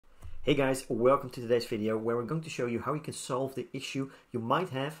Hey guys, welcome to today's video where we're going to show you how you can solve the issue you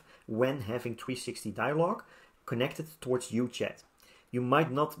might have when having 360dialog connected towards UChat. You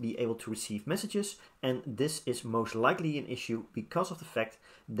might not be able to receive messages, and this is most likely an issue because of the fact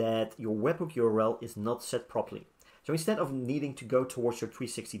that your webhook URL is not set properly. So instead of needing to go towards your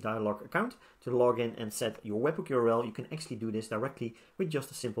 360dialog account to log in and set your webhook URL, you can actually do this directly with just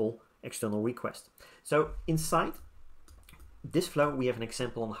a simple external request. So inside this flow, we have an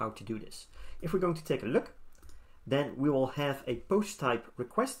example on how to do this. If we're going to take a look, then we will have a post type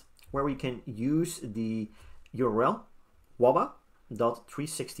request where we can use the URL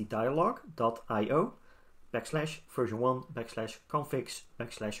waba.360dialog.io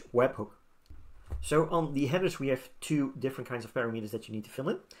 /version1/configs/webhook. So on the headers, we have two different kinds of parameters that you need to fill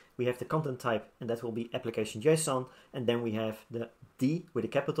in. We have the content type, and that will be application JSON, and then we have the D with a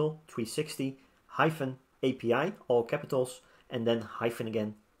capital 360 hyphen API, all capitals, and then hyphen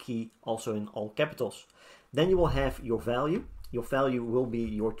again, key, also in all capitals. Then you will have your value. Your value will be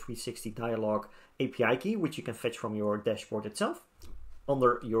your 360dialog API key, which you can fetch from your dashboard itself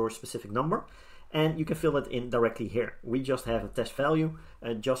under your specific number. And you can fill it in directly here. We just have a test value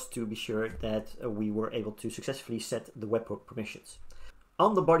just to be sure that we were able to successfully set the webhook permissions.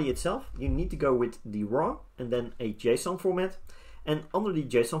 On the body itself, you need to go with the raw and then a JSON format. And under the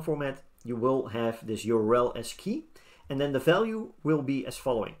JSON format, you will have this URL as key, and then the value will be as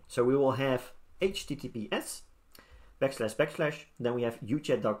following. So we will have https // then we have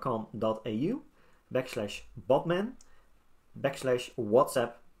yourapikey.com.au /botman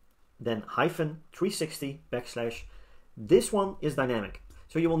 /WhatsApp, then hyphen 360 / this one is dynamic.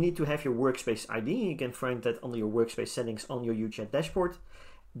 So you will need to have your workspace ID. You can find that under your workspace settings on your UChat dashboard.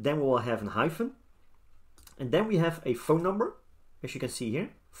 Then we will have a hyphen, and then we have a phone number, as you can see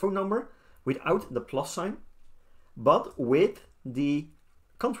here, phone number without the plus sign, but with the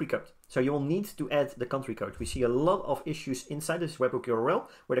country code. So you will need to add the country code. We see a lot of issues inside this webhook URL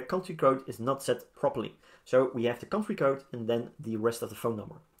where the country code is not set properly. So we have the country code and then the rest of the phone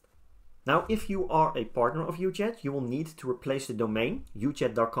number. Now, if you are a partner of UChat, you will need to replace the domain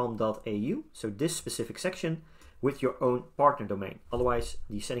yourapikey.com.au, so this specific section, with your own partner domain. Otherwise,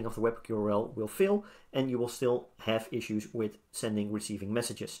 the setting of the webhook URL will fail and you will still have issues with receiving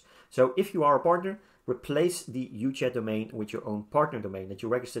messages. So if you are a partner, replace the UChat domain with your own partner domain that you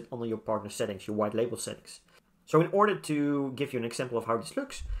registered under your partner settings, your white label settings. So in order to give you an example of how this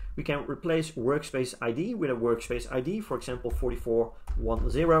looks, we can replace workspace ID with a workspace ID, for example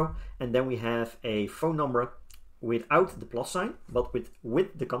 4410, and then we have a phone number without the plus sign, but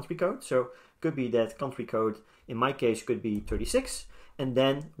with the country code. So could be that country code, in my case, could be 36, and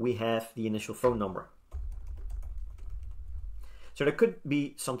then we have the initial phone number. So there could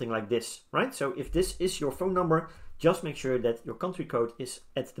be something like this, right? So if this is your phone number, just make sure that your country code is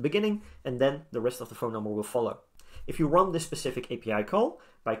at the beginning, and then the rest of the phone number will follow. If you run this specific API call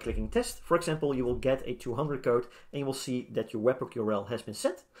by clicking test, for example, you will get a 200 code and you will see that your webhook URL has been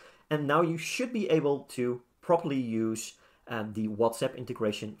set. And now you should be able to properly use the WhatsApp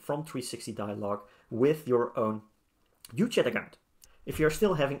integration from 360dialog with your own UChat account. If you're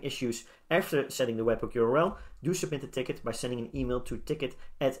still having issues after setting the webhook URL, do submit a ticket by sending an email to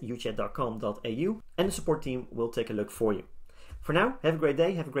ticket@yourchat.com.au and the support team will take a look for you. For now, have a great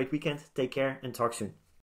day, have a great weekend, take care and talk soon.